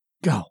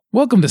Go.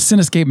 Welcome to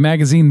Cinescape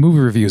Magazine Movie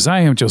Reviews. I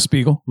am Joe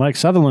Spiegel. Mike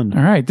Sutherland.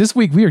 All right, this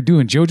week we are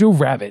doing Jojo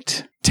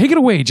Rabbit. Take it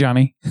away,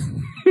 Johnny.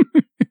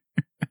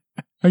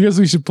 I guess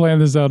we should plan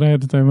this out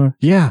ahead of time, huh?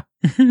 Yeah.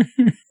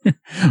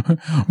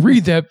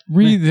 Read that.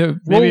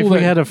 Maybe if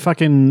we had a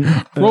fucking...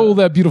 roll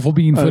that beautiful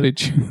bean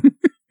footage.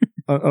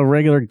 a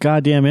regular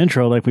goddamn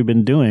intro like we've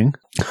been doing.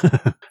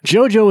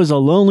 Jojo is a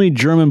lonely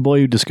German boy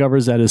who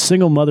discovers that his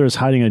single mother is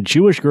hiding a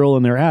Jewish girl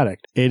in their attic.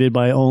 Aided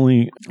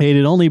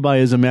only by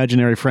his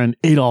imaginary friend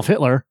Adolf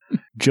Hitler,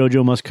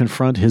 Jojo must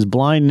confront his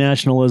blind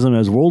nationalism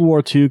as World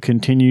War II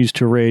continues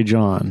to rage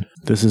on.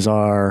 This is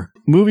our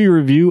movie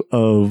review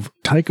of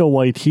Taika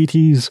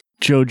Waititi's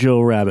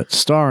Jojo Rabbit,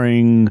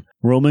 starring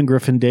Roman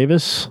Griffin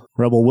Davis,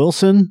 Rebel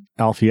Wilson,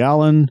 Alfie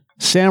Allen,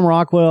 Sam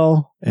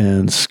Rockwell,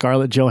 and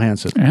Scarlett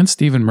Johansson. And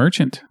Stephen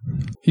Merchant.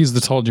 He's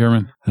the tall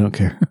German. I don't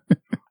care.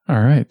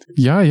 All right.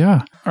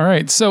 Yeah. All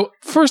right. So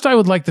first I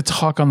would like to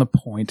talk on the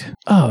point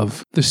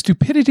of the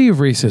stupidity of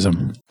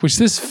racism, which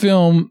this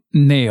film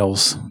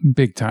nails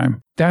big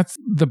time. That's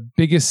the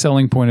biggest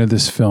selling point of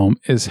this film,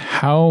 is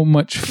how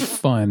much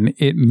fun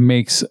it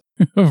makes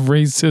of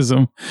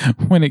racism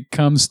when it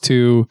comes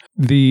to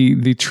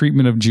the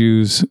treatment of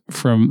Jews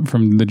from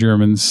the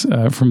Germans,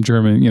 from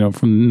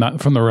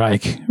the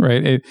Reich,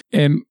 right?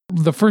 And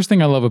the first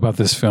thing I love about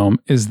this film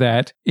is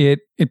that it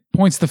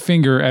points the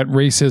finger at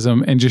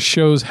racism and just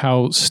shows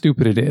how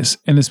stupid it is.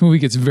 And this movie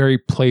gets very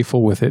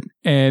playful with it.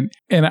 And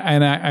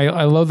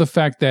I love the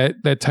fact that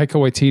Taika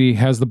Waititi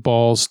has the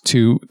balls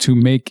to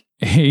make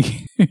what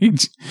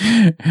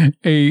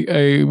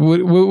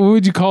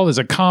would you call this?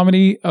 A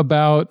comedy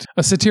about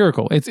a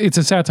satirical. It's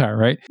a satire,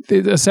 right?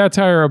 A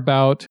satire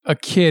about a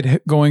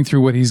kid going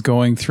through what he's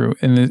going through,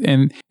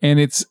 and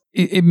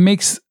it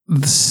makes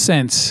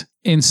sense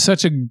in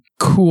such a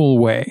cool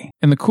way.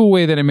 And the cool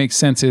way that it makes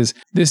sense is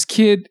this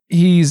kid,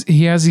 he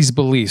has these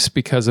beliefs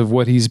because of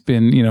what he's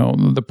been,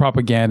 the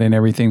propaganda and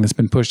everything that's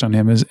been pushed on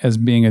him as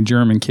being a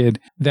German kid,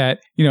 that,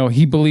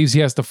 he believes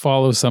he has to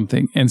follow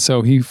something. And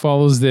so he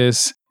follows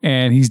this.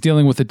 And he's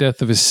dealing with the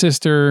death of his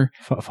sister.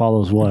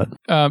 Follows what?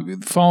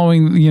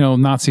 Following,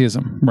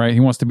 Nazism, right? He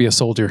wants to be a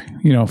soldier,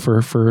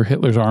 for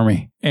Hitler's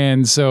army.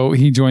 And so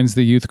he joins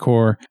the youth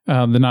corps,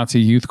 the Nazi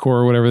youth corps,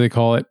 or whatever they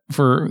call it,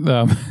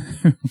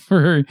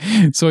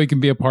 so he can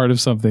be a part of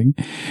something.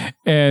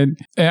 And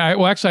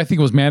I think it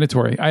was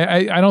mandatory.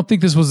 I don't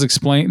think this was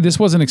explained. This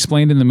wasn't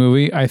explained in the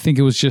movie. I think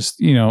it was just,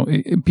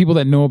 people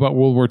that know about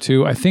World War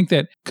II. I think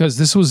that because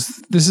this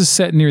is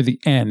set near the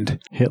end.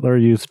 Hitler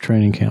Youth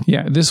Training Camp.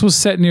 Yeah, this was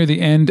set near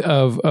the end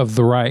of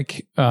the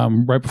Reich,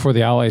 right before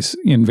the Allies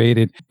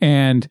invaded.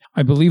 And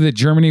I believe that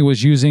Germany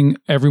was using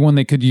everyone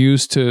they could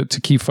use to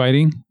keep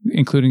fighting,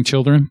 including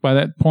children by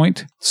that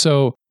point.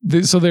 So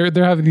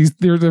they're having these,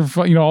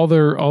 all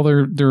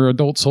their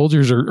adult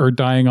soldiers are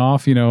dying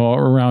off,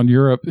 around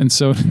Europe. And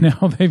so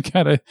now they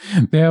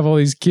have all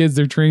these kids,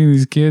 they're training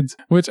these kids,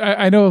 which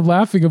I know I'm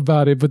laughing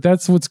about it, but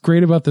that's what's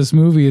great about this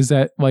movie, is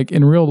that, like,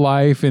 in real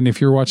life, and if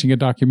you're watching a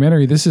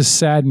documentary, this is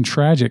sad and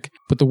tragic,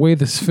 but the way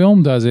this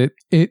film does it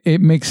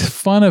makes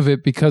fun of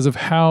it because of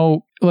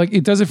how, like,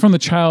 it does it from the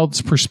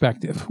child's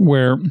perspective,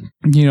 where,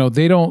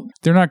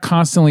 they're not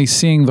constantly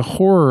seeing the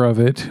horror of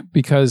it,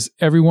 because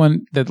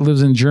everyone that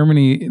lives in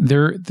Germany,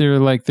 they're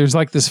like, there's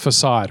like this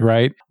facade,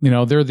 right?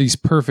 They're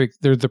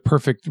the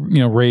perfect,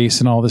 race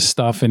and all this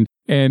stuff.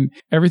 And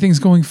everything's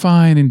going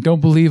fine, and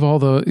don't believe all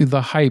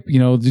the hype.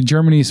 The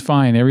Germany's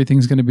fine.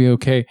 Everything's going to be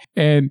okay.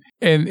 And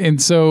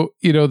so,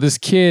 this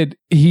kid,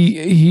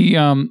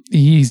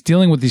 he's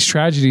dealing with these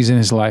tragedies in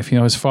his life.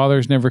 His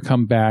father's never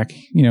come back.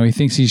 He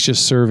thinks he's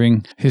just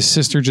serving. His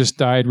sister just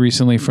died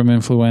recently from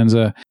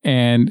influenza.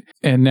 And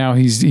now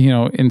he's,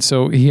 and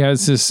so he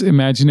has this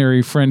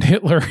imaginary friend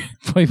Hitler,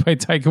 played by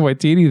Taika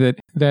Waititi,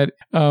 that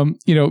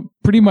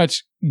pretty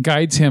much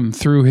guides him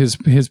through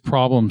his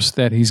problems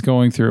that he's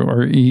going through,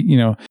 or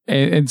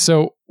and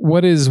so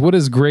what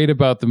is great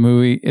about the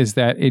movie is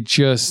that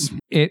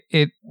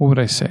what would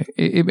I say?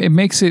 It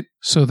makes it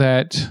so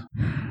that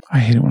I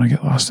hate it when I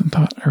get lost in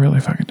thought. I really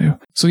fucking do.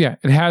 So yeah,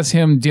 it has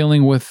him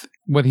dealing with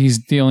what he's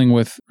dealing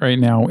with right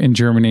now in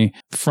Germany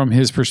from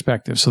his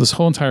perspective. So this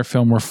whole entire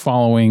film, we're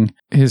following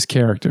his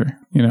character,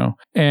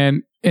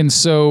 and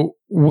so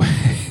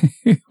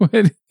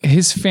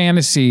his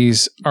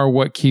fantasies are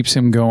what keeps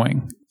him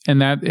going. And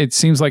that it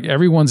seems like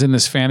everyone's in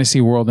this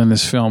fantasy world in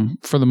this film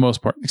for the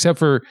most part, except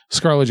for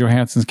Scarlett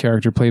Johansson's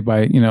character, played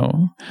by,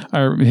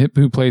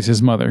 who plays his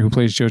mother, who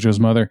plays Jojo's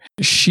mother.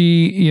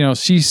 She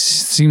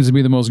seems to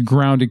be the most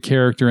grounded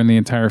character in the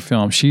entire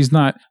film. She's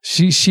not,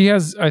 she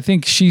has, I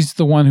think she's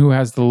the one who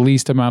has the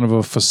least amount of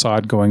a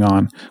facade going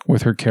on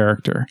with her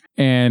character.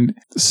 And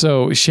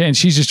so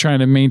she's just trying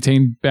to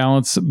maintain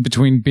balance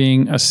between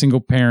being a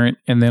single parent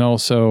and then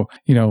also,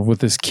 with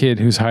this kid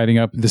who's hiding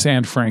up, this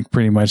Anne Frank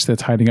pretty much,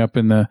 that's hiding up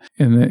in the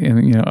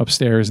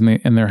upstairs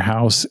in their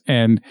house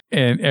and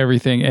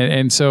everything.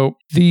 And so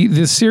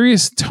the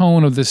serious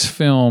tone of this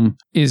film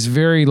is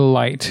very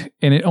light,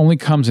 and it only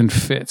comes in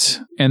fits.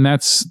 And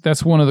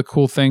that's one of the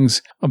cool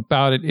things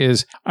about it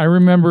is I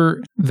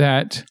remember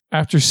that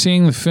after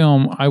seeing the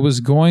film, I was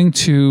going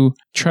to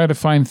try to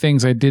find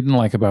things I didn't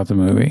like about the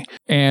movie.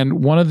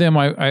 And one of them,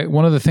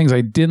 one of the things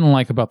I didn't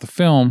like about the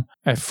film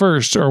at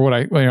first, or when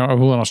I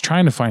was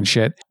trying to find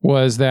shit,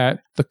 was that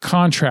the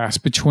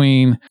contrast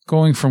between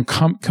going from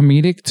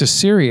comedic to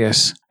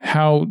serious,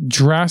 how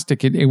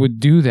drastic it would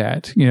do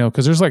that,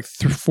 because there's like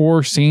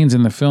 4 scenes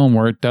in the film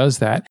where it does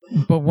that.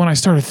 But when I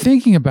started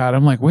thinking about it,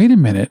 I'm like, wait a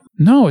minute.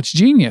 No, it's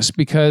genius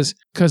because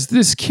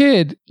this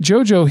kid,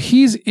 Jojo,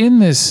 he's in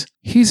this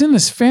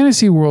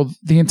fantasy world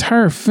the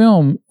entire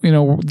film.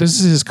 This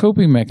is his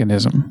coping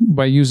mechanism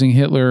by using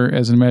Hitler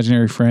as an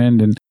imaginary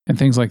friend and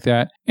things like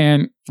that.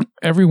 And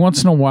every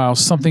once in a while,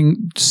 something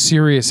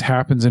serious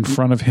happens in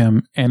front of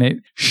him and it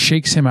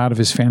shakes him out of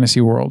his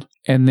fantasy world.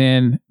 And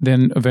then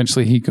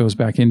eventually he goes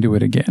back into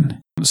it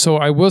again. So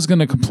I was going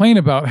to complain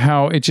about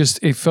how it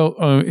felt,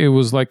 it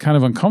was like kind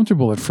of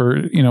uncomfortable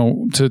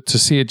to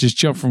see it just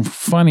jump from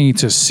funny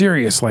to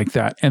serious like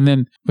that.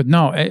 But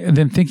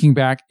then thinking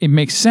back, it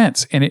makes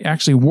sense and it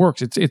actually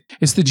works.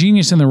 It's the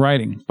genius in the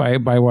writing by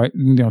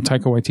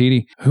Taika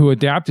Waititi, who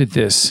adapted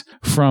this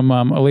from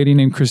a lady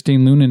named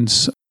Christine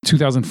Leunens'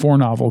 2004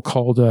 novel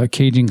called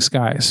Caging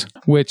Skies,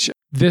 which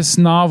this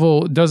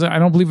novel I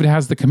don't believe it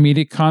has the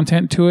comedic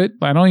content to it.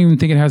 I don't even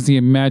think it has the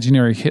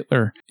imaginary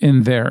Hitler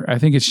in there. I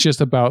think it's just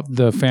about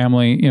the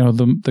family,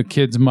 the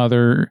kid's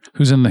mother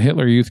who's in the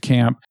Hitler youth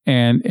camp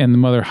and the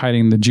mother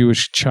hiding the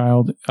Jewish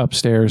child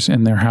upstairs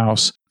in their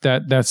house.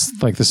 That's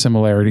like the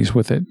similarities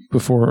with it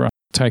before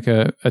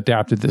Taika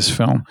adapted this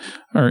film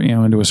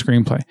into a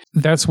screenplay.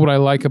 That's what I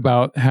like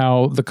about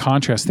how the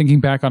contrast,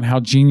 thinking back on how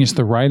genius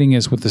the writing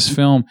is with this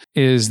film,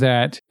 is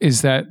that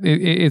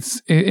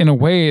it's in a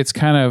way it's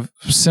kind of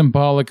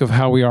symbolic of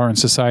how we are in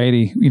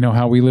society,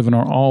 how we live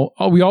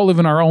we all live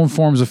in our own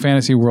forms of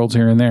fantasy worlds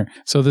here and there.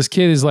 So this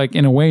kid is like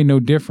in a way no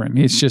different.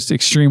 It's just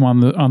extreme on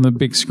the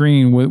big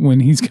screen when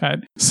he's got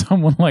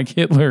someone like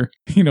Hitler,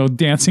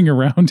 dancing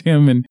around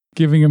him and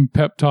giving him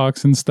pep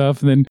talks and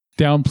stuff, and then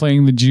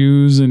downplaying the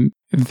Jews and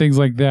things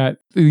like that,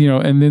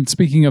 and then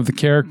speaking of the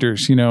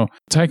characters, Taika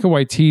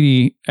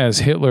Waititi as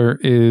Hitler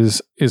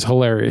is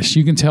hilarious.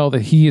 You can tell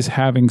that he is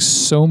having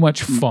so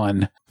much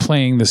fun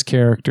playing this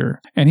character.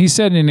 And he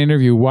said in an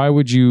interview, why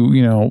would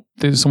you,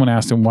 someone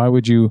asked him, why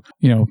would you,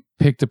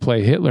 pick to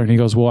play Hitler? And he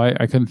goes, well,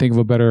 I couldn't think of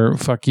a better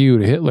fuck you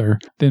to Hitler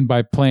than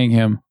by playing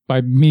him,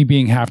 by me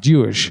being half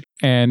Jewish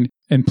and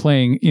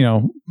playing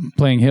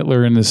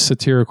Hitler in this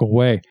satirical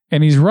way.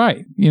 And he's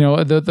right.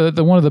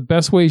 The one of the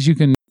best ways you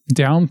can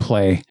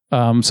downplay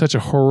such a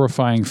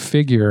horrifying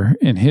figure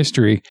in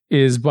history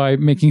is by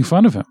making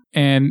fun of him.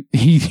 And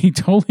he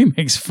totally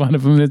makes fun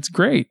of him. And it's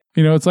great.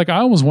 It's like I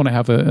almost want to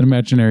have an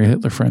imaginary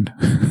Hitler friend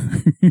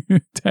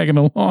tagging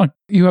along.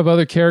 You have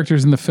other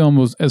characters in the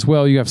film as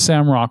well. You have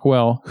Sam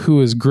Rockwell,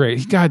 who is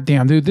great. God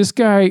damn, dude, this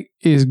guy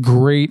is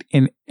great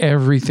in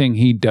everything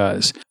he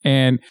does.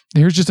 And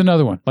here's just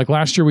another one. Like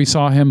last year we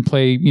saw him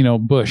play,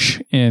 Bush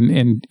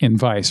in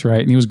Vice,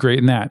 right? And he was great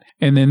in that.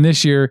 And then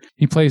this year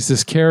he plays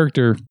this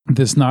character,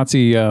 this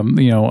Nazi,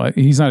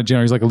 he's not a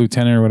general, he's like a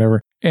lieutenant or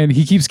whatever. And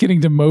he keeps getting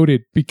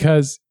demoted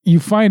because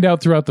you find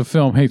out throughout the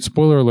film, hey,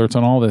 spoiler alerts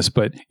on all this,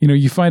 but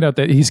you find out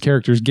that his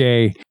character's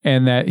gay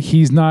and that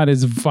he's not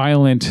as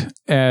violent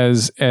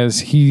as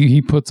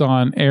he puts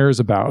on airs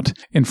about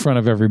in front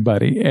of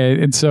everybody.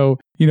 And so,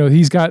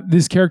 he's got,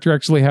 this character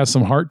actually has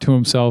some heart to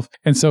himself.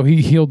 And so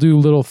he'll do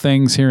little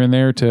things here and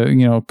there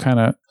to, kind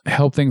of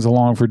help things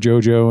along for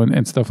Jojo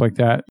and stuff like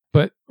that.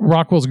 But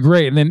Rockwell's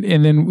great. And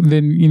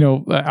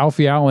then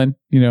Alfie Allen,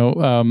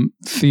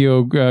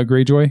 Theo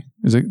Greyjoy.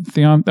 Is it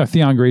Theon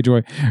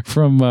Greyjoy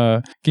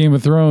from Game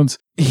of Thrones?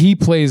 He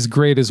plays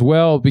great as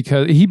well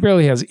because he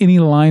barely has any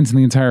lines in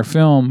the entire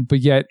film, but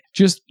yet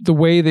just the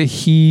way that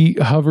he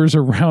hovers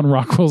around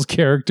Rockwell's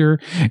character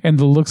and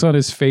the looks on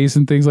his face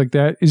and things like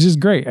that is just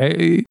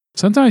great.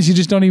 Sometimes you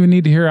just don't even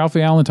need to hear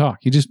Alfie Allen talk.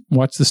 You just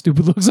watch the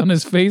stupid looks on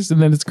his face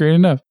and then it's great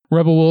enough.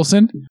 Rebel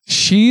Wilson,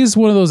 she is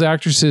one of those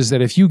actresses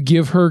that if you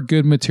give her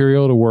good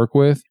material to work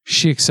with,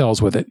 she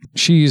excels with it.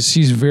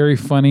 She's very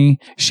funny.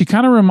 She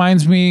kind of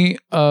reminds me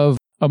of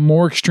a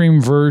more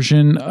extreme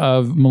version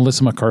of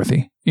Melissa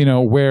McCarthy,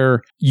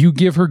 where you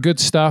give her good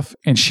stuff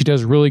and she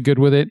does really good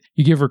with it.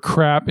 You give her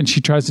crap and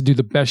she tries to do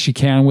the best she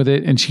can with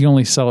it and she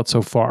only sell it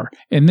so far.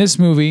 In this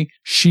movie,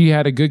 she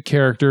had a good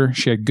character,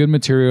 she had good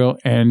material,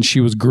 and she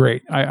was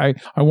great. I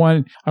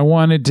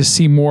wanted to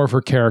see more of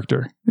her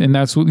character. And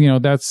that's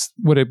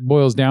what it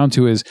boils down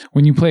to is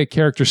when you play a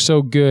character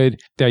so good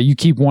that you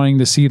keep wanting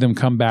to see them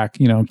come back,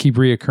 keep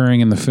reoccurring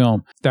in the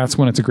film. That's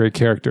when it's a great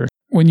character.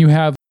 When you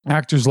have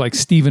actors like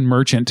Stephen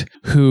Merchant,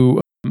 who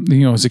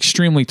is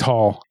extremely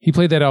tall. He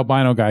played that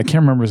albino guy. I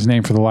can't remember his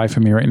name for the life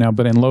of me right now,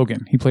 but in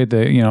Logan, he played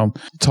the,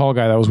 tall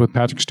guy that was with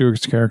Patrick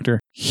Stewart's character.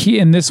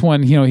 In this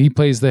one, he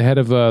plays the head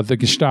of the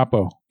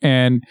Gestapo.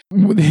 And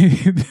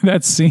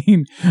that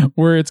scene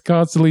where it's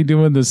constantly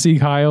doing the Sieg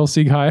Heil,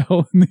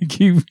 and they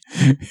keep,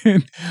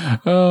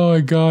 oh my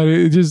God,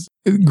 it's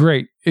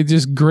great. It's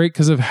just great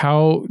because of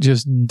how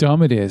just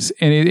dumb it is.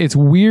 And it's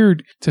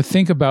weird to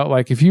think about,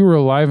 like, if you were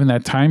alive in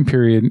that time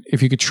period,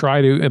 if you could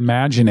try to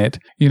imagine it,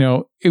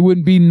 it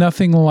would be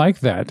nothing like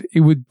that.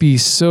 It would be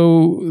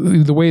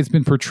the way it's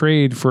been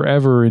portrayed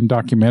forever in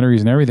documentaries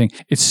and everything,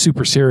 it's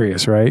super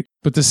serious, right?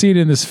 But to see it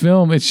in this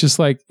film, it's just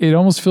like, it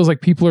almost feels like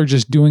people are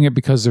just doing it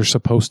because they're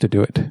supposed to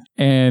do it.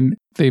 And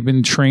they've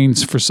been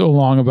trained for so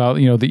long about,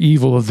 the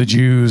evil of the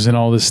Jews and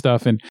all this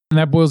stuff. And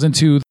that boils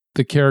into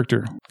the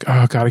character.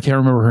 Oh God, I can't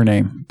remember her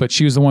name, but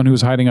she was the one who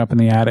was hiding up in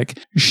the attic.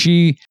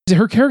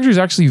 Her character is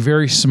actually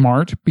very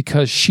smart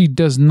because she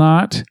does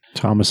not...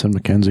 Thomasin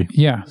McKenzie.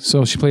 Yeah,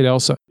 so she played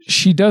Elsa.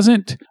 She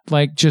doesn't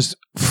just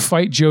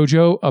fight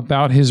Jojo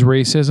about his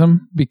racism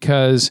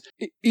because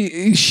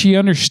she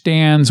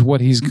understands what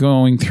he's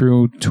going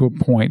through to a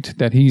point,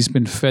 that he's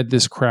been fed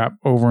this crap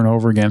over and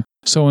over again.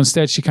 So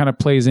instead, she kind of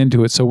plays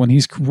into it. So when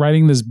he's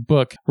writing this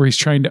book where he's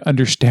trying to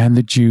understand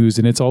the Jews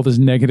and it's all this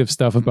negative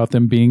stuff about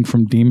them being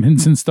from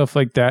demons and stuff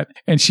like that,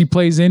 and she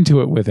plays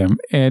into it with him,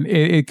 and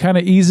it kind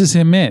of eases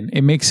him in.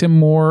 It makes him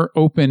more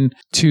open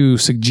to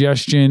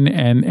suggestion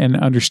and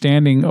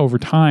understanding over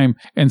time,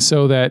 and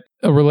so that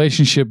a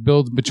relationship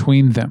builds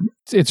between them.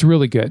 It's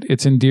really good.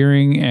 It's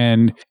endearing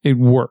and it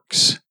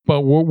works.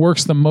 But what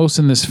works the most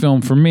in this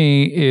film for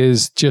me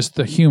is just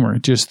the humor,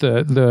 just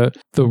the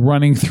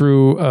running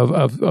through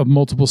of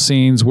multiple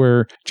scenes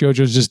where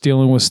Jojo's just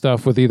dealing with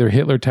stuff with either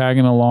Hitler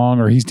tagging along,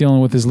 or he's dealing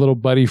with his little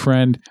buddy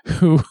friend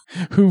who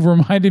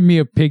reminded me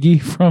of Piggy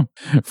from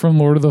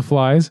Lord of the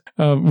Flies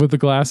with the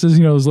glasses,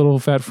 his little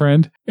fat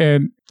friend.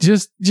 And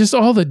just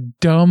all the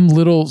dumb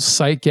little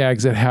sight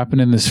gags that happen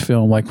in this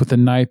film, like with the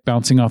knife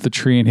bouncing off the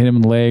tree and hit him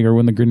in the leg, or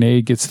when the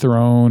grenade gets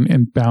thrown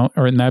and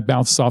that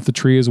bounces off the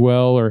tree as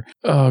well, or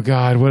oh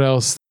God, what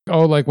else?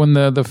 Oh, like when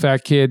the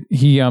fat kid,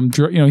 he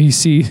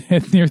sees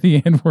near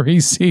the end where he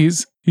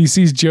sees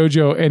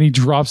Jojo and he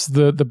drops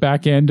the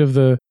back end of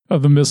the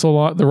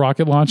missile, the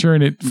rocket launcher,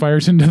 and it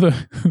fires into the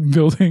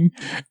building.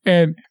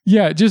 And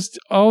yeah, just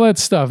all that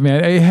stuff,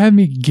 man. It had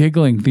me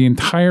giggling the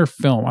entire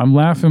film. I'm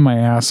laughing my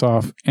ass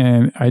off,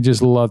 and I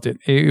just loved it.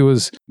 It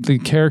was the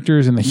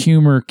characters and the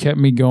humor kept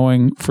me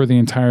going for the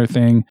entire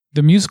thing.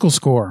 The musical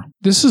score.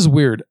 This is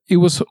weird. It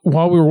was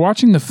while we were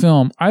watching the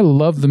film, I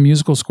loved the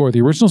musical score.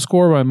 The original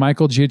score by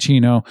Michael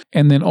Giacchino,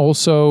 and then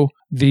also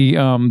the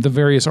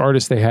various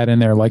artists they had in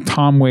there, like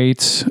Tom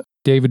Waits,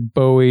 David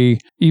Bowie,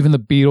 even the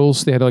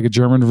Beatles. They had like a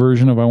German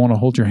version of I Want to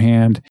Hold Your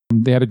Hand.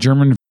 They had a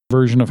German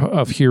version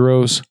of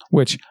Heroes,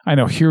 which I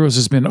know Heroes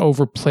has been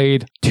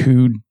overplayed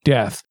to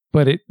death.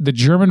 But the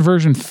German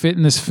version fit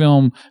in this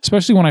film,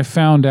 especially when I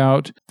found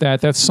out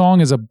that song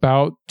is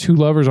about two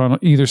lovers on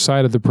either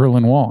side of the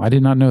Berlin Wall. I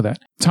did not know that.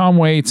 Tom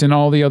Waits and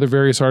all the other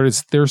various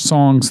artists, their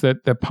songs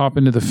that pop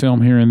into the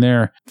film here and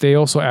there, they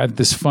also add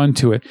this fun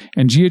to it.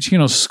 And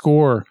Giacchino's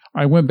score,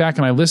 I went back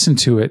and I listened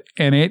to it,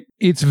 and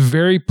it's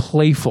very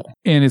playful,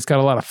 and it's got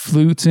a lot of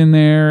flutes in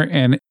there,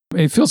 and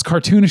it feels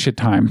cartoonish at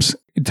times.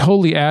 It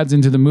totally adds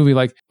into the movie.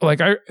 Like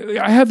I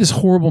have this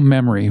horrible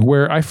memory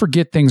where I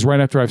forget things right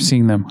after I've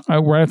seen them,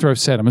 right after I've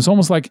said them. It's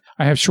almost like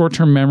I have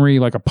short-term memory,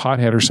 like a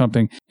pothead or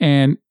something.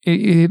 And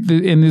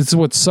and this is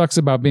what sucks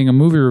about being a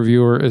movie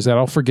reviewer, is that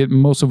I'll forget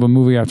most of a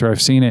movie after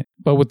I've seen it.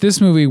 But with this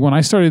movie, when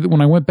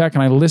I went back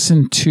and I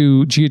listened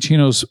to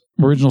Giacchino's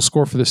original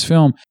score for this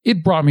film,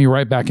 it brought me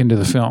right back into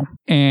the film.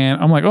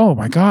 And I'm like, oh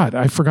my God,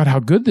 I forgot how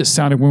good this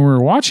sounded when we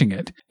were watching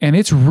it. And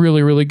it's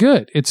really, really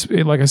good.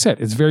 Like I said,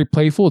 it's very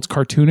playful. It's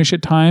cartoonish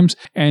at times.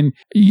 And,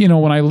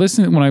 when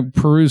I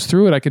perused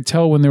through it, I could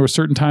tell when there were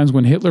certain times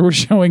when Hitler was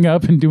showing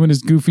up and doing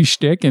his goofy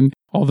shtick and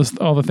all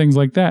the things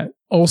like that.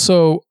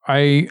 Also,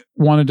 I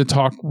wanted to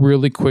talk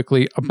really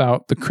quickly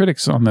about the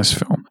critics on this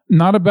film.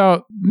 Not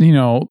about,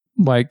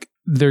 like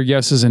their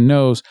yeses and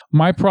nos.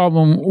 My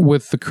problem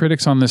with the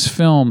critics on this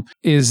film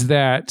is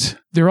that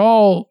they're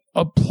all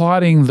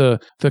applauding the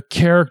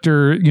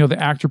character, the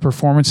actor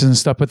performances and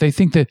stuff, but they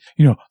think that,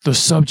 the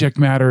subject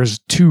matter is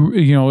too,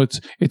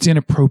 it's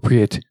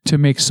inappropriate to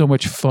make so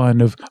much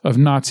fun of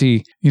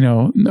Nazi,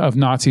 of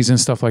Nazis and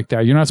stuff like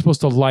that. You're not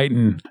supposed to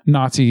lighten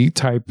Nazi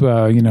type,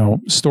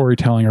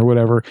 storytelling or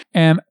whatever.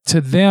 And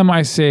to them,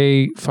 I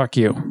say, fuck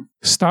you.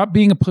 Stop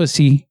being a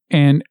pussy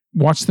and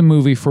watch the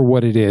movie for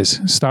what it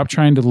is. Stop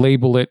trying to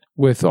label it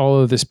with all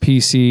of this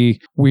PC,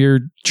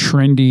 weird,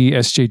 trendy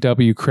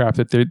SJW crap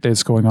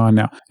that's going on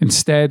now.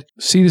 Instead,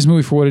 see this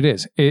movie for what it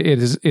is. It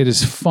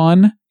is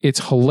fun.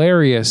 It's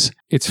hilarious.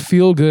 It's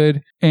feel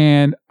good.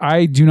 And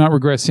I do not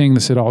regret seeing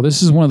this at all.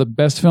 This is one of the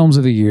best films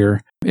of the year.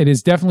 It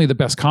is definitely the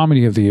best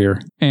comedy of the year.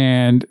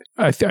 And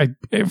I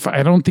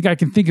don't think I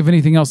can think of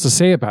anything else to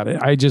say about it.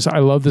 I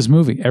love this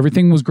movie.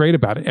 Everything was great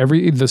about it.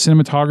 The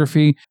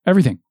cinematography,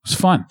 everything was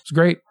fun. It was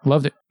great.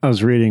 Loved it. I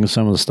was reading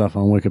some of the stuff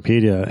on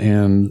Wikipedia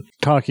and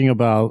talking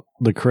about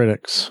the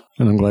critics,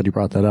 and I'm glad you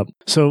brought that up.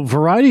 So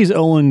Variety's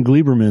Owen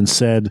Gleiberman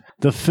said,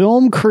 the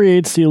film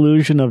creates the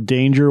illusion of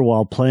danger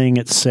while playing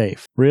it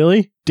safe.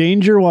 Really?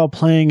 Danger while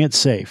playing it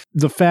safe.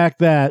 The fact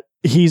that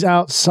he's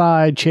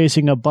outside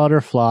chasing a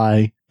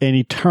butterfly and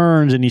he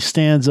turns and he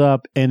stands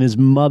up and his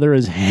mother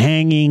is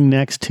hanging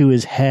next to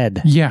his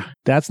head. Yeah.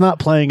 That's not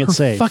playing it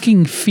safe.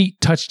 Fucking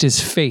feet touched his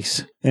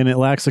face. And it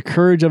lacks the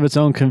courage of its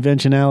own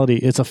conventionality.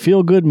 It's a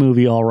feel-good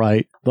movie, all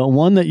right, but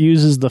one that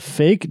uses the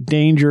fake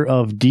danger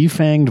of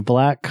defanged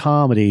black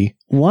comedy.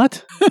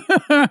 What?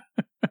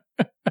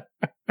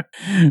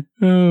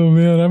 Oh,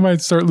 man, I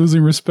might start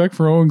losing respect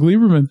for Owen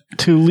Gleiberman.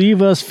 To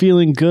leave us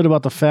feeling good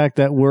about the fact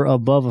that we're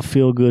above a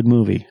feel-good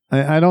movie.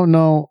 I don't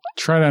know.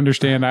 Try to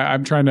understand.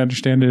 I'm trying to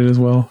understand it as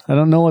well. I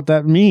don't know what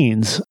that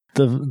means.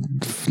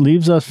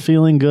 Leaves us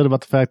feeling good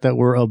about the fact that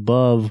we're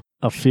above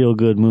a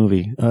feel-good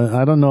movie.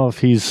 I don't know if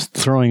he's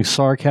throwing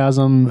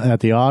sarcasm at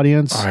the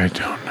audience. I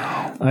don't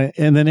know.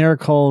 And then Eric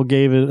Cole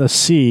gave it a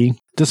C.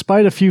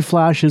 Despite a few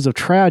flashes of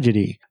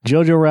tragedy,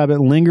 Jojo Rabbit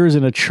lingers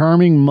in a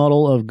charming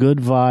muddle of good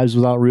vibes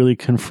without really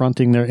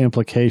confronting their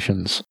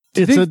implications.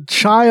 It's a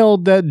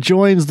child that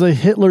joins the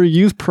Hitler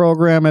Youth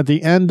Program at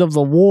the end of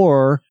the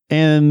war,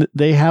 and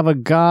they have a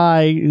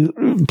guy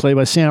played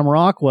by Sam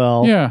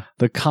Rockwell,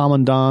 the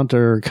commandant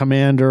or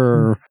commander,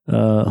 or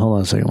hold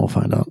on a second, we'll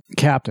find out.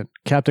 Captain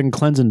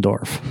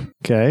Klenzendorf.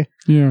 Okay,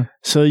 yeah.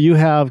 So you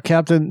have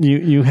Captain,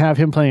 you have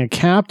him playing a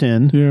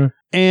captain,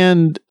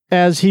 and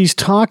as he's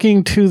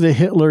talking to the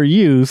Hitler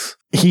Youth,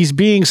 he's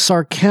being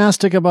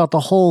sarcastic about the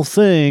whole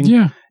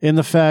thing in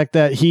the fact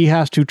that he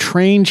has to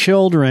train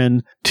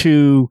children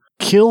to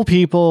kill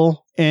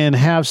people and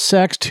have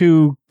sex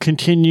to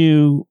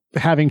continue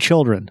having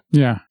children.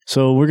 Yeah.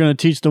 So we're going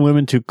to teach the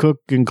women to cook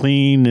and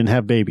clean and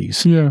have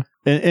babies. Yeah.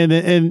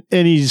 And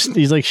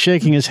he's like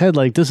shaking his head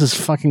like, this is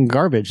fucking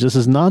garbage. This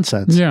is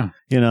nonsense. Yeah.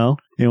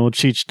 We'll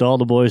teach all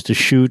the boys to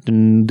shoot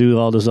and do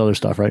all this other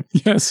stuff, right?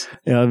 Yes.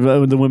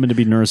 The women to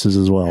be nurses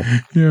as well.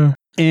 Yeah.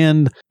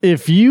 And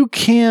if you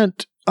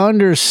can't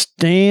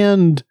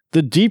understand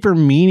the deeper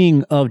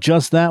meaning of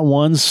just that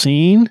one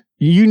scene,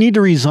 you need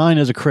to resign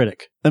as a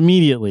critic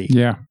immediately.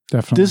 Yeah,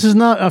 definitely. This is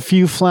not a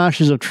few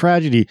flashes of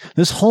tragedy.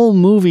 This whole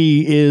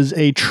movie is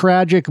a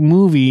tragic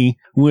movie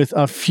with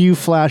a few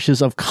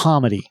flashes of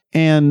comedy.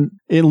 And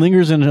it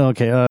lingers in,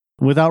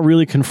 without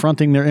really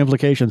confronting their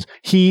implications.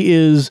 He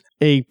is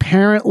a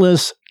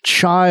parentless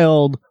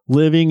child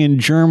living in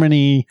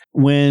Germany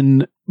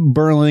when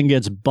Berlin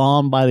gets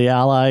bombed by the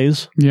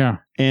Allies. Yeah.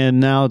 And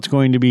now it's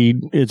going to be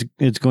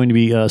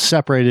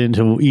separated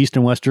into East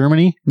and West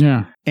Germany.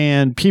 Yeah.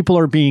 And people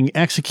are being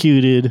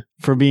executed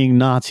for being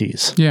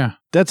Nazis. Yeah.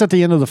 That's at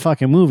the end of the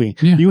fucking movie.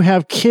 Yeah. You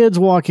have kids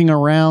walking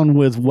around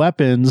with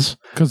weapons.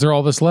 Because they're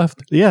all that's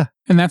left. Yeah.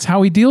 And that's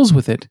how he deals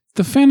with it.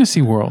 The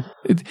fantasy world.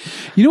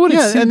 You know what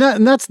it's... Yeah,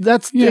 and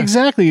that's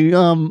exactly...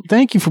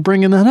 thank you for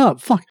bringing that up.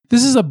 Fuck.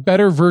 This is a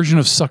better version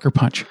of Sucker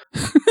Punch.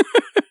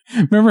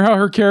 Remember how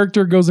her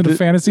character goes into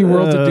fantasy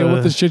world to deal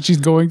with the shit she's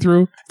going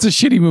through? It's a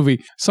shitty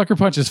movie. Sucker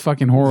Punch is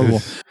fucking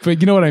horrible. But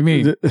you know what I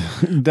mean?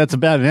 That's a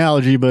bad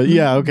analogy, but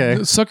yeah,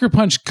 okay. Sucker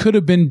Punch could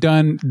have been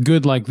done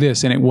good like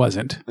this, and it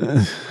wasn't.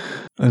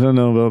 I don't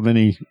know about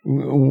many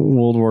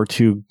World War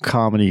II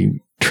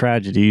comedy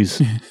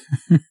tragedies.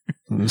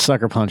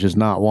 Sucker Punch is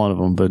not one of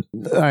them, but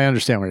I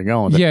understand where you're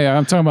going with it. Yeah,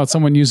 I'm talking about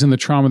someone using the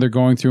trauma they're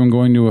going through and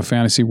going to a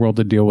fantasy world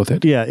to deal with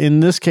it. Yeah,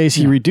 in this case,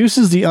 he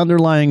reduces the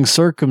underlying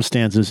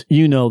circumstances,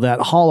 that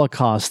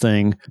Holocaust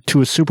thing,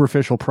 to a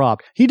superficial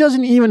prop. He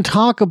doesn't even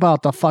talk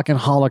about the fucking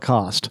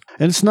Holocaust.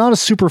 And it's not a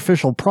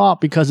superficial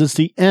prop because it's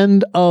the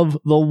end of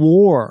the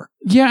war.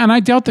 Yeah, and I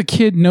doubt the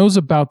kid knows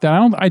about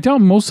that. I doubt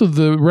most of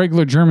the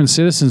regular German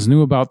citizens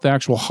knew about the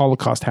actual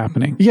Holocaust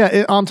happening.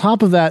 Yeah, on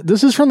top of that,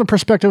 this is from the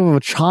perspective of a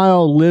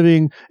child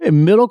living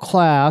in middle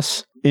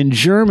class in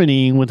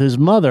Germany with his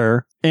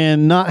mother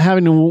and not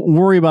having to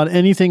worry about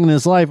anything in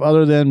his life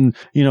other than,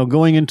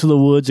 going into the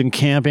woods and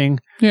camping.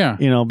 Yeah.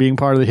 Being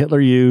part of the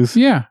Hitler Youth.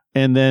 Yeah.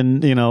 And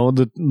then,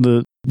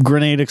 the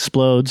grenade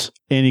explodes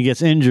and he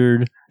gets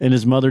injured and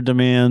his mother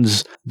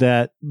demands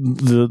that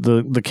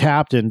the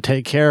captain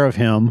take care of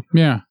him.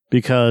 Yeah.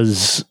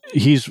 Because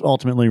he's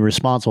ultimately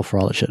responsible for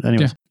all that shit.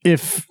 Anyways,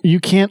 if you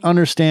can't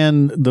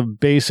understand the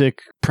basic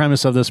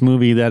premise of this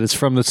movie, that it's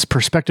from the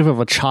perspective of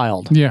a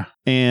child. Yeah.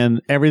 And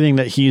everything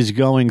that he's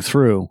going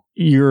through,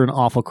 you're an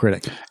awful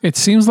critic. It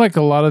seems like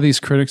a lot of these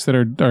critics that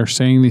are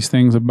saying these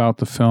things about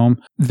the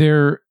film,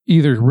 they're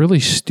either really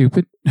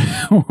stupid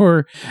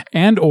or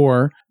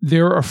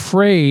they're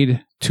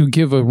afraid to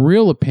give a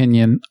real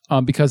opinion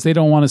because they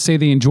don't want to say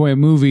they enjoy a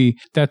movie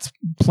that's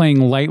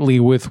playing lightly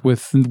with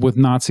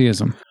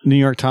Nazism. New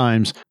York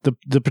Times,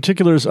 the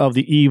particulars of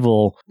the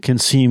evil can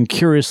seem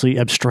curiously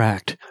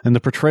abstract, and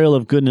the portrayal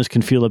of goodness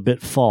can feel a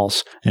bit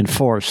false and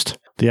forced.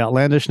 The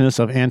outlandishness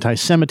of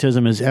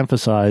anti-Semitism is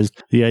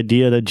emphasized, the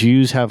idea that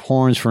Jews have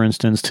horns, for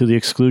instance, to the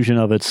exclusion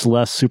of its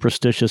less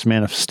superstitious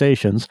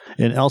manifestations,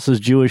 and Elsa's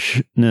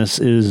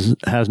Jewishness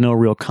has no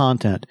real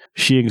content.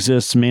 She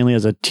exists mainly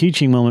as a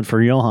teaching moment for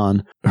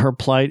Johann. Her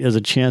plight is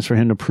a chance for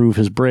him to prove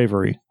his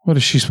bravery. What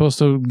is she supposed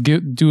to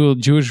do a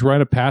Jewish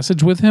rite of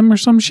passage with him or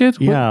some shit?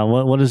 Yeah,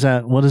 what does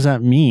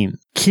that mean?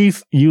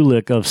 Keith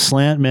Ulick of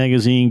Slant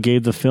Magazine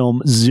gave the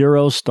film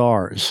 0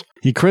 stars.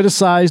 He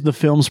criticized the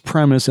film's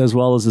premise as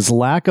well as its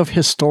lack of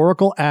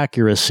historical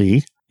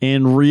accuracy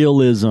and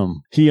realism.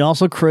 He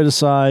also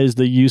criticized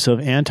the use of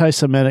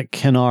anti-Semitic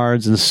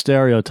canards and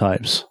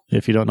stereotypes.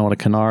 If you don't know what a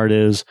canard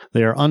is,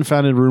 they are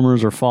unfounded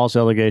rumors or false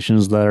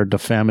allegations that are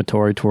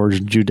defamatory towards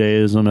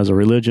Judaism as a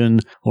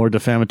religion or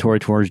defamatory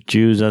towards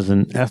Jews as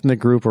an ethnic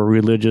group or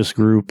religious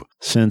group.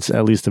 Since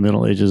at least the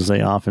Middle Ages,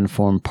 they often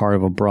form part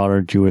of a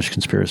broader Jewish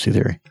conspiracy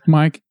theory.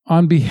 Mike,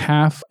 on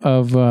behalf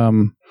of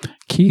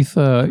Keith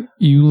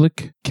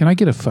Ulick, can I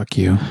get a fuck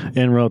you?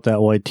 And wrote that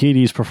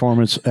Waititi's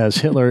performance as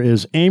Hitler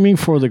is aiming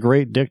for the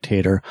great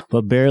dictator,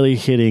 but barely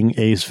hitting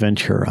Ace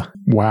Ventura.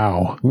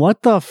 Wow.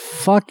 What the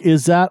fuck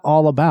is that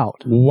all about?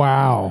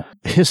 Wow.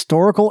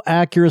 Historical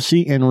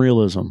accuracy and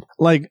realism.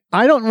 Like,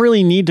 I don't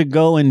really need to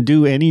go and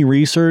do any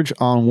research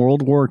on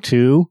World War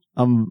II.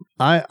 I'm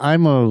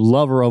a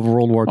lover of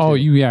World War II. Oh,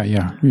 yeah.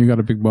 You got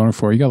a big boner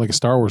for it. You got like a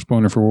Star Wars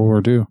boner for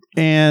World War II.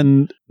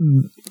 And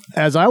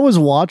as I was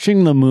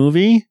watching the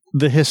movie,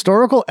 the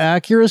historical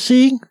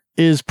accuracy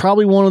is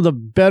probably one of the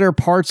better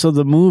parts of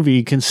the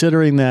movie,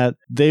 considering that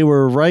they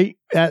were right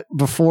at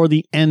before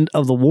the end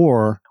of the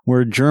war,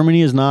 where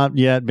Germany has not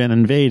yet been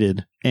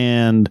invaded,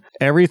 and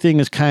everything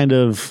is kind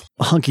of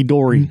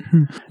hunky-dory.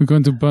 We're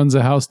going to burn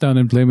the house down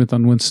and blame it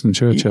on Winston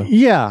Churchill.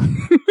 Yeah.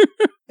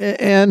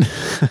 and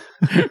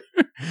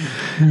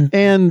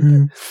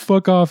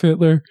fuck off,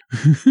 Hitler.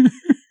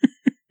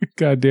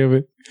 God damn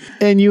it.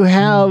 And you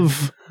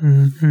have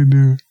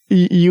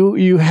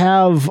you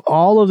have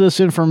all of this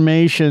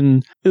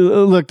information.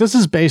 Look, this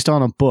is based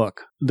on a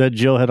book that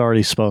Joe had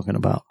already spoken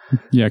about.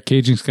 Yeah,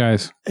 Caging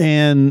Skies.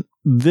 And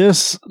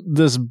this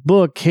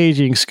book,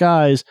 Caging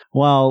Skies,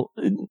 while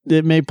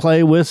it may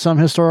play with some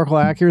historical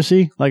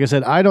accuracy, like I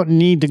said, I don't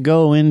need to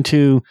go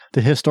into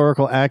the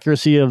historical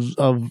accuracy of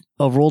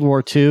World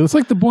War II. It's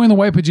like The Boy in the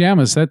White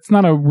Pajamas. That's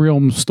not a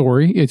real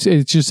story. It's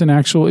just an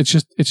actual. It's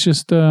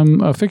just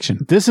a fiction.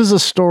 This is a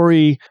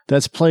story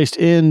that's placed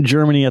in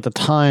Germany at the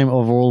time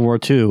of World War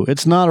II.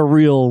 It's not a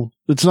real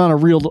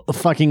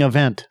fucking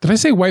event. Did I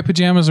say white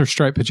pajamas or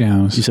striped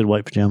pajamas? You said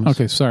white pajamas.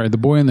 Okay, sorry. The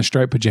Boy in the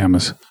Striped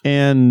Pajamas.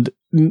 And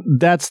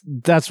that's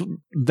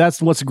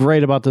what's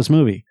great about this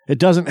movie. It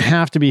doesn't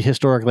have to be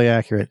historically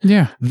accurate.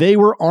 Yeah. They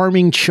were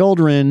arming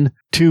children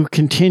to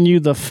continue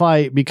the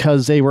fight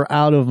because they were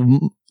out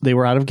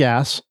of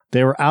gas.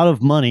 They were out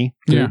of money.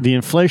 Yeah. The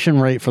inflation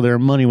rate for their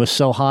money was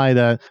so high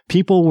that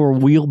people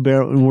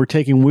were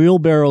taking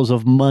wheelbarrows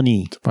of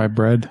money to buy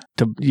bread.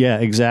 Yeah,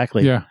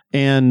 exactly. Yeah.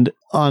 And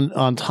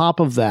on top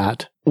of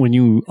that, when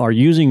you are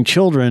using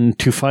children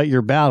to fight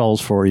your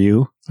battles for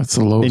you, that's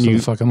the lowest of the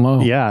fucking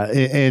low. Yeah,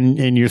 and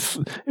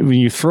when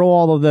you throw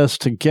all of this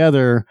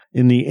together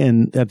at the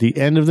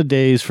end of the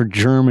days for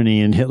Germany,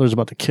 and Hitler's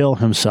about to kill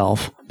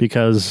himself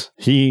because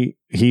he's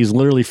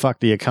literally fucked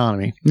the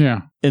economy.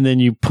 Yeah. And then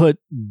you put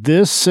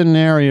this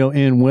scenario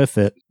in with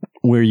it,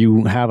 where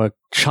you have a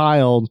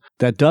child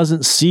that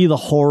doesn't see the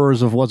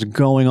horrors of what's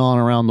going on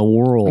around the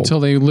world. Until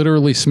they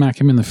literally smack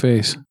him in the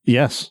face.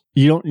 Yes.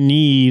 You don't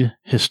need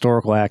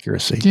historical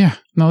accuracy. Yeah.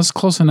 No, it's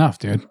close enough,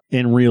 dude.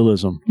 And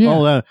realism. Yeah.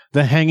 Oh,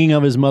 the hanging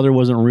of his mother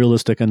wasn't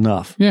realistic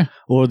enough. Yeah.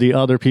 Or the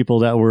other people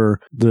that were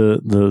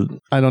the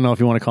I don't know if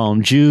you want to call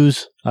them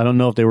Jews. I don't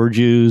know if they were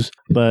Jews,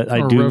 but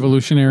I do.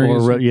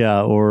 Revolutionaries.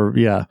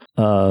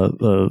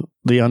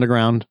 The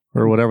underground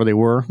or whatever they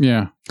were.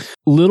 Yeah.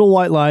 Little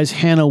White Lies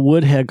Hannah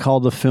Woodhead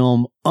called the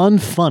film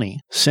unfunny,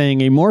 saying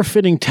a more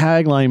fitting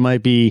tagline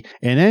might be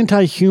an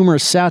anti-humor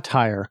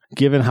satire,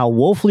 given how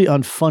woefully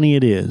unfunny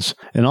it is,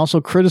 and also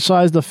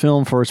criticized the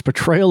film for its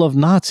portrayal of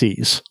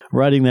Nazis,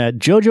 writing that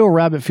Jojo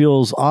Rabbit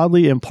feels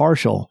oddly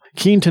impartial,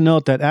 keen to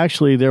note that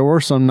actually there were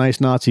some nice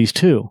Nazis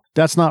too.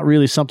 That's not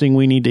really something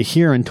we need to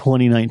hear in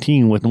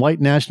 2019 with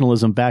white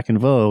nationalism back in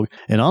vogue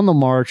and on the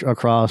march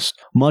across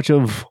much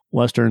of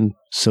Western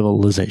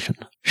civilization.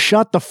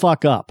 Shut the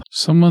fuck up.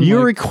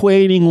 You're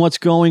equating what's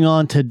going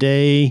on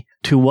today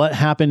to what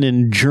happened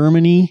in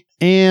Germany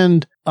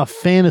and a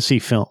fantasy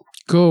film.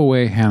 Go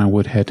away, Hannah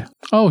Woodhead.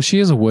 Oh, she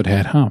is a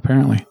Woodhead, huh?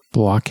 Apparently.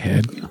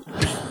 Blockhead.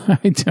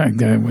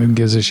 Who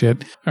gives a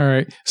shit? All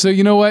right. So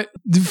you know what?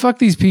 Fuck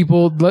these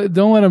people.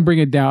 Don't let them bring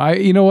it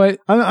down. You know what?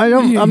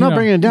 I'm not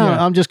bringing it down.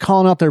 Yeah. I'm just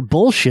calling out their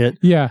bullshit.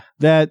 Yeah.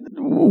 That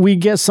we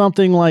get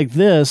something like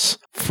this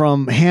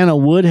from Hannah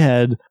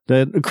Woodhead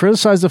that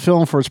criticized the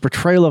film for its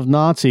portrayal of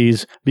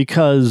Nazis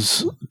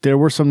because there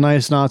were some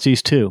nice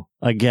Nazis too,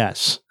 I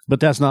guess. But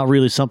that's not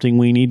really something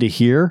we need to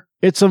hear.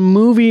 It's a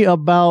movie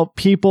about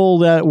people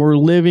that were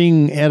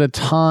living at a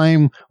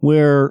time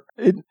where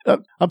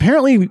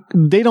apparently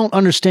they don't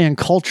understand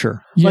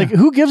culture. Yeah. Like,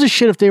 who gives a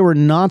shit if they were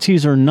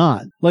Nazis or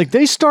not? Like,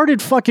 they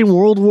started fucking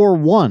World War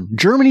I.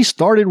 Germany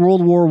started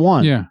World War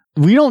I. Yeah.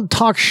 We don't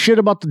talk shit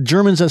about the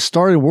Germans that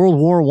started World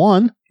War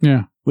I.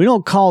 Yeah. We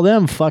don't call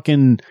them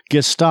fucking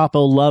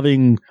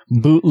Gestapo-loving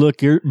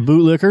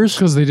bootlickers.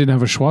 Because they didn't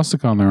have a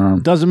swastika on their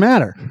arm. Doesn't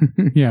matter.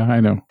 Yeah, I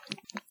know.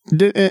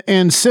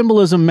 And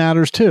symbolism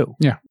matters too.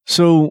 Yeah.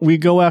 So we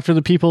go after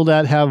the people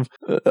that have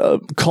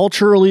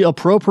culturally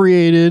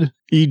appropriated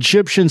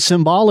Egyptian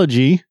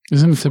symbology.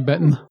 Isn't it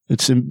Tibetan?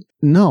 It's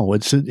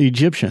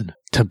Egyptian.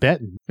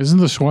 Tibetan. Isn't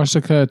the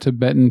swastika a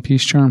Tibetan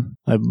peace charm?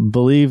 I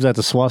believe that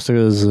the swastika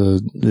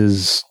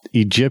is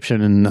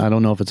Egyptian, and I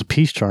don't know if it's a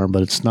peace charm,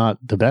 but it's not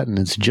Tibetan.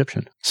 It's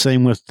Egyptian.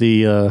 Same with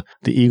the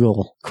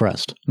eagle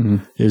crest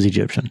is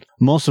Egyptian.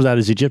 Most of that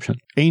is Egyptian,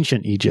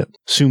 ancient Egypt,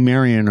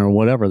 Sumerian or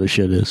whatever the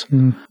shit is.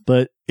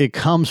 But it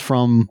comes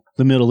from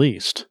the Middle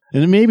East,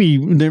 and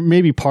there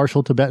may be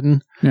partial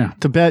Tibetan. Yeah,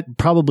 Tibet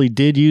probably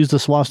did use the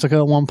swastika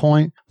at one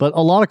point, but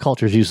a lot of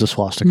cultures use the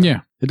swastika.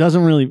 Yeah. It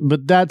doesn't really,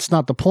 but that's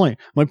not the point.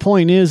 My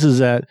point is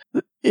that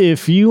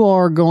if you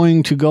are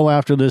going to go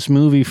after this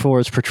movie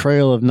for its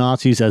portrayal of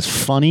Nazis as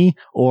funny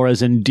or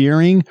as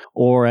endearing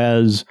or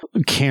as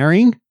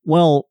caring,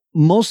 well,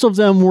 most of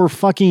them were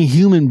fucking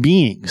human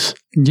beings.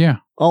 Yeah.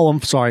 Oh,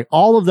 I'm sorry.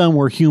 All of them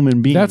were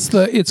human beings. That's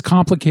it's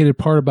complicated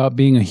part about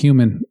being a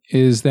human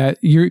is that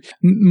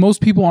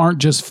most people aren't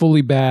just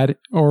fully bad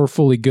or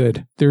fully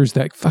good. There's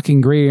that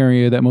fucking gray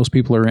area that most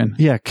people are in.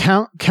 Yeah.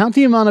 Count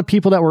the amount of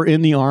people that were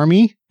in the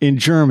army in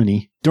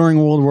Germany during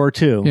World War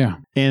II. Yeah.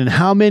 And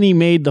how many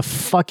made the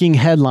fucking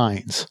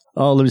headlines?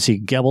 Oh, let me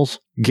see. Goebbels,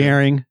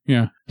 Goering,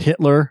 yeah,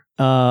 Hitler,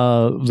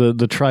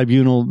 the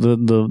tribunal,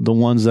 the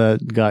ones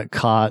that got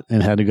caught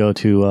and had to go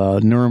to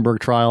Nuremberg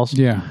trials.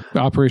 Yeah.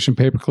 Operation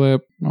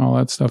Paperclip, all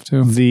that stuff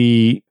too.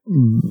 The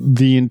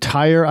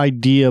entire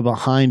idea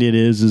behind it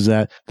is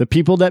that the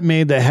people that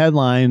made the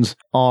headlines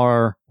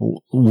are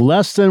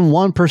less than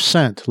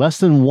 1%, less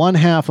than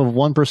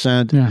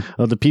 1/2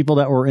 of the people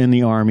that were in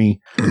the army.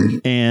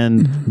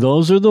 And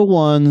those are the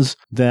ones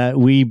that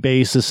we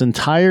base this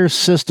entire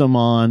system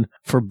on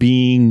for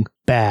being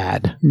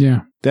bad.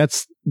 Yeah.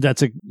 That's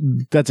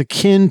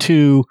akin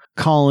to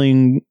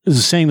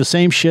saying the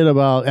same shit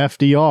about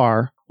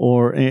FDR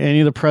or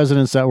any of the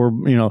presidents that were,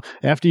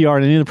 FDR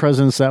and any of the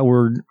presidents that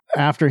were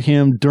after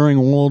him during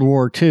World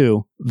War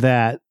II,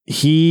 that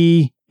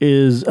he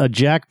is a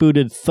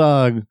jackbooted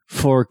thug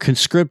for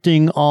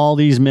conscripting all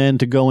these men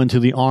to go into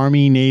the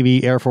Army,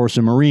 Navy, Air Force,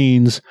 and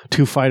Marines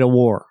to fight a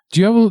war. Do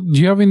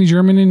you have any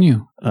German in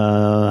you?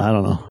 I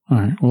don't know. All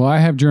right. Well, I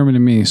have German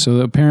in me,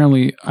 so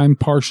apparently I'm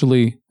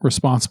partially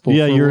responsible.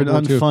 Yeah, for you're an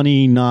World War II.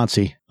 unfunny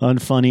Nazi,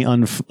 unfunny,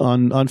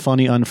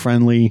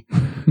 unfriendly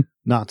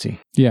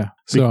Nazi. Yeah.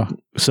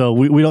 So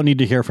we don't need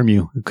to hear from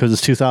you because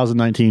it's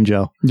 2019,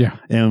 Joe. Yeah.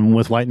 And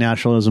with white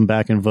nationalism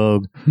back in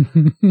vogue,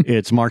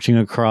 it's marching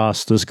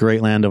across this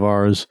great land of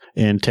ours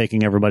and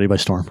taking everybody by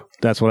storm.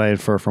 That's what I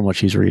infer from what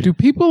she's reading. Do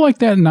people like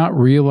that not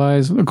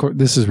realize? Of course,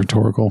 this is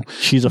rhetorical.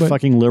 She's a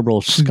fucking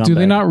liberal scumbag. Do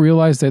they not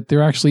realize that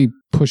they're actually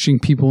pushing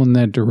people in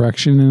that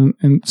direction?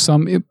 And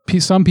some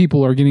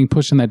people are getting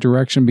pushed in that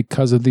direction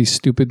because of these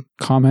stupid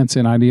comments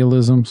and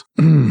idealisms.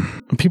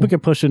 People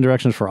get pushed in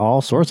directions for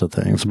all sorts of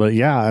things. But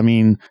yeah, I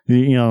mean,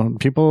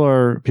 people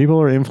are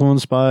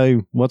influenced by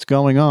what's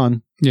going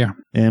on. Yeah.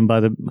 And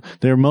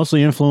they're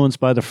mostly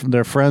influenced by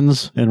their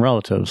friends and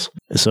relatives.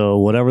 So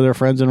whatever their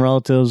friends and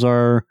relatives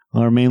are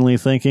mainly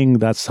thinking,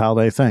 that's how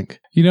they think.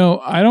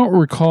 I don't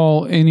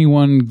recall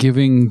anyone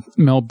giving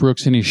Mel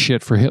Brooks any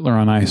shit for Hitler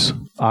on Ice.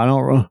 I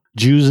don't.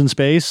 Jews in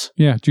Space?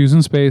 Yeah, Jews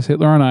in Space,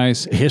 Hitler on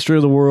Ice. History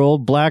of the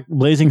World, Black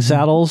Blazing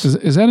Saddles.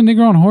 Is that a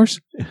nigger on a horse?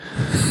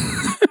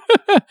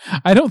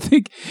 I don't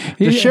think...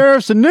 The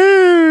sheriff's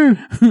near.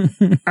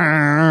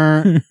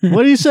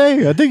 What do you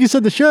say? I think you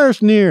said the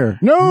sheriff's near.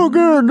 No,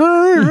 good.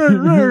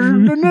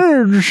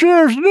 The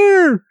sheriff's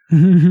near.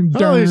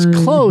 Oh, he's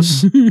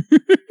close.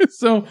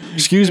 So,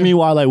 excuse me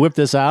while I whip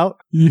this out.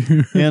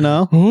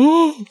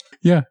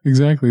 Yeah,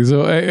 exactly.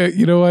 So,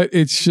 you know what?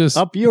 It's just...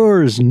 Up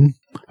yours.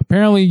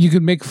 Apparently, you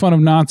could make fun of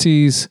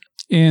Nazis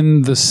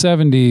in the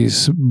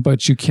 70s,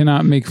 but you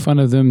cannot make fun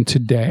of them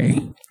today.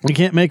 You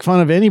can't make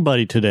fun of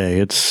anybody today.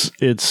 It's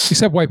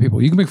except white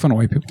people. You can make fun of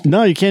white people.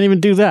 No, you can't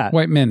even do that.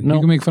 White men. No.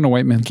 You can make fun of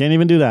white men. Can't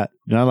even do that.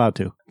 You're not allowed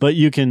to. But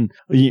you can.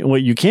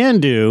 What you can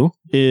do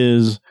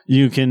is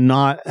you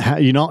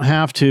don't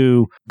have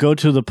to go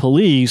to the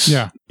police.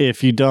 Yeah.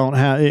 If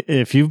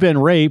you've been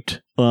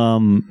raped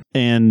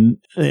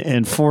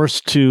and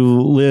forced to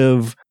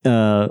live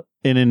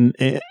in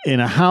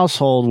a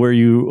household where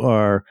you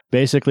are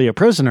basically a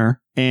prisoner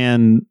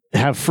and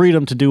have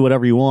freedom to do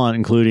whatever you want,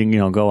 including,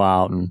 go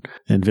out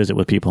and visit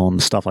with people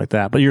and stuff like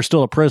that. But you're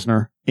still a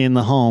prisoner in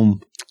the home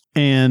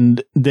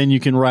And then you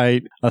can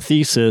write a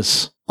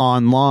thesis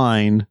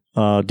online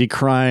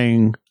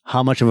decrying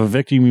how much of a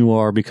victim you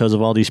are because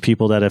of all these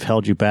people that have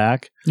held you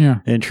back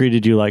and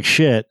treated you like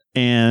shit,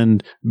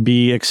 and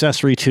be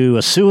accessory to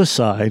a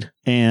suicide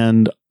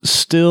and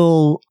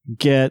still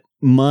get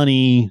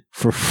money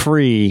for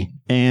free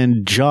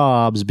and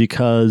jobs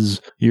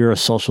because you're a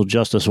social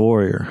justice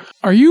warrior.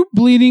 Are you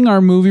bleeding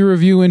our movie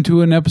review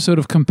into an episode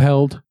of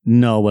Compelled?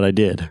 No, but I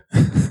did.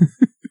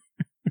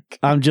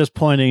 I'm just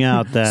pointing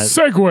out that...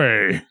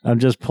 Segue! I'm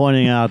just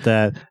pointing out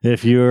that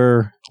if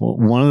you're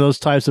one of those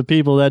types of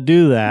people that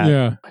do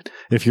that,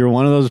 if you're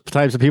one of those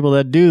types of people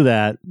that do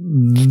that,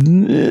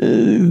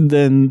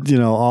 then,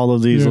 all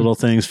of these little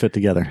things fit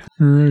together.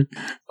 Right.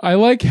 I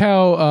like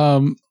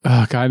how...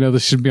 God, I know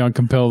this should be on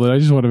Compelled, but I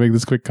just want to make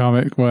this quick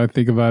comment when I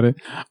think about it.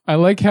 I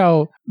like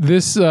how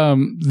this I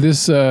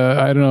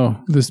don't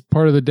know, this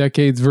part of the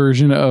decade's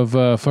version of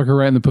Fucker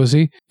Right in the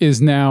Pussy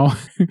is now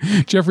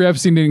Jeffrey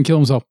Epstein didn't kill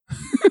himself.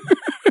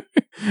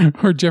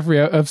 Or Jeffrey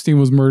Epstein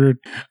was murdered.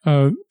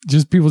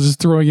 Just people just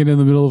throwing it in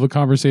the middle of a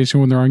conversation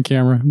when they're on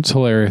camera. It's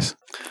hilarious.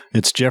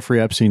 It's Jeffrey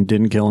Epstein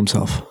didn't kill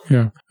himself.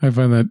 Yeah, I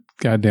find that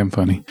goddamn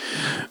funny.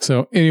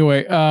 So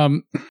anyway,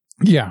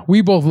 yeah,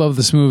 we both love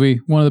this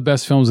movie. One of the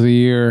best films of the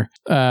year.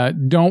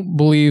 Don't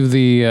believe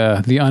the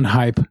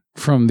unhype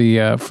from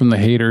the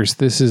haters.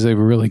 This is a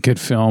really good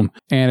film,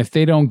 and if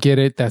they don't get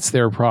it, that's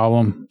their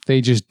problem.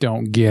 They just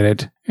don't get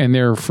it, and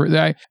they're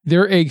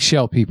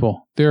eggshell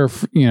people. They're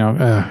you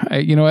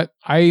know what?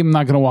 I am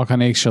not going to walk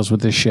on eggshells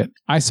with this shit.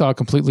 I saw a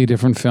completely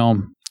different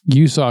film.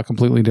 You saw a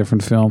completely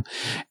different film,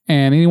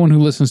 and anyone who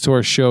listens to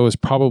our show is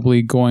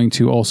probably going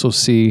to also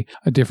see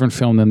a different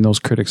film than those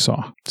critics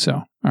saw.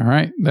 So, all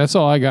right, that's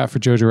all I got for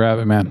Jojo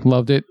Rabbit, man.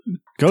 Loved it.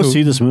 Go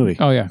see this movie.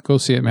 Oh yeah, go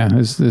see it, man.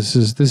 This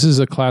is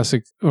a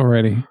classic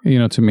already.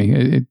 To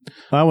me,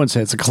 I wouldn't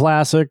say it's a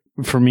classic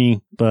for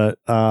me, but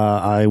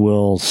I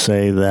will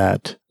say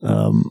that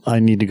I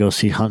need to go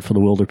see Hunt for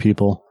the Wilder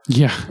People.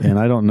 Yeah, and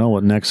I don't know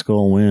what next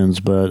goal wins,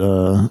 but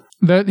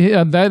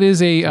that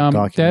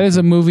is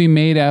a movie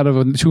made out of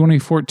a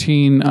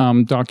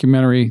 2014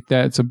 documentary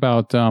that's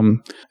about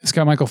it's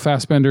got Michael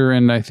Fassbender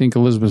and I think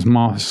Elizabeth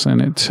Moss in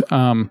it.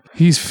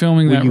 He's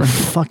filming that. Will you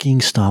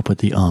fucking stop with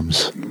the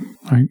ums?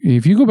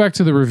 If you go back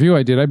to the review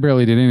I did, I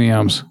barely did any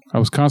ums. I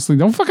was constantly,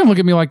 don't fucking look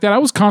at me like that. I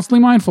was constantly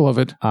mindful of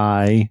it.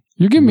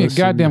 You're giving me a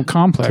goddamn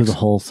complex. To the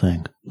whole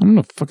thing. I'm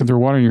going to fucking throw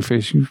water in your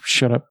face. You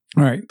shut up.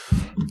 All right.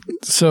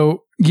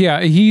 So,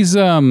 yeah, he's...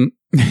 I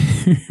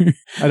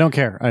don't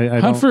care.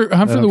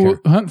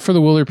 Hunt for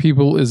the Wilder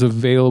People is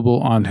available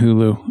on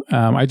Hulu.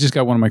 I just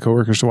got one of my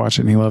coworkers to watch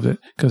it, and he loved it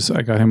because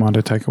I got him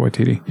onto Taika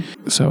Waititi.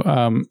 So,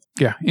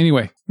 yeah.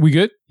 Anyway, we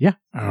good? Yeah.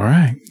 All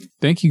right.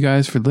 Thank you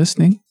guys for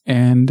listening,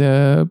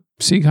 and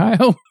Sieg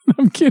Heil.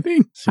 I'm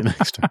kidding. See you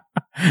next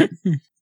time.